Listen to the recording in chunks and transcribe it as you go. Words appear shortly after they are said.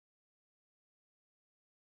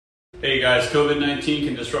Hey guys, COVID-19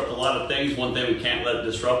 can disrupt a lot of things. One thing we can't let it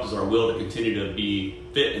disrupt is our will to continue to be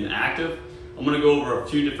fit and active. I'm going to go over a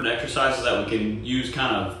few different exercises that we can use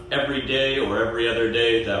kind of every day or every other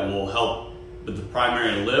day that will help with the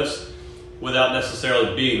primary lifts without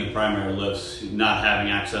necessarily being the primary lifts, not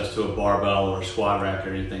having access to a barbell or a squat rack or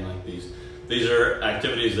anything like these. These are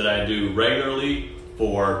activities that I do regularly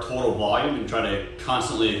for total volume and try to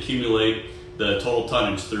constantly accumulate the total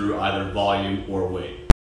tonnage through either volume or weight.